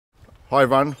Hi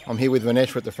everyone, I'm here with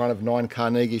Vinesh. We're at the front of 9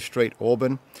 Carnegie St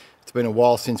Auburn. It's been a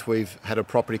while since we've had a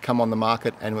property come on the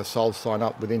market and was sold sign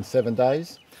up within 7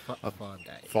 days. 5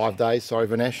 days. 5 days, sorry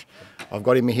Vinesh. I've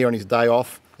got him here on his day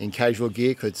off in casual gear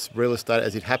because it's real estate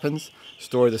as it happens.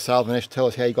 Story of the sale. Vinesh, tell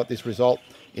us how you got this result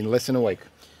in less than a week.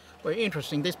 Well,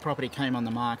 interesting, this property came on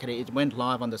the market. It went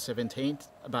live on the 17th,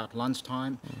 about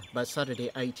lunchtime. By Saturday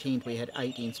 18th, we had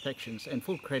 8 inspections, and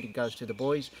full credit goes to the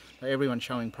boys. Everyone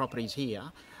showing properties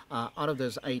here. Out of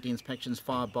those 8 inspections,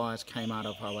 5 buyers came out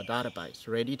of our database,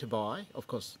 ready to buy. Of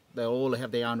course, they all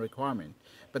have their own requirement,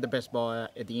 but the best buyer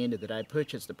at the end of the day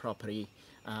purchased the property.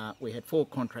 We had 4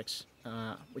 contracts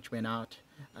which went out.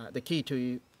 The key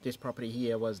to this property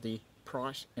here was the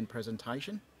price and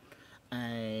presentation,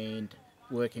 and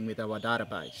working with our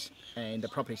database, and the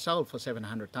property sold for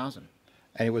 $700,000.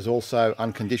 And it was also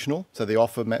unconditional, so the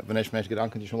offer, Vinesh managed to get an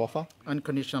unconditional offer?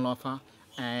 Unconditional offer,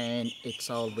 and it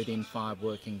sold within 5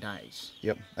 working days.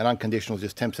 Yep, and unconditional is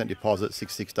just 10% deposit,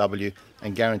 66W,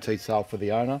 and guaranteed sale for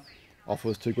the owner. Offer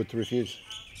was too good to refuse.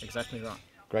 Exactly right.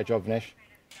 Great job, Vinesh.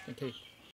 Thank you.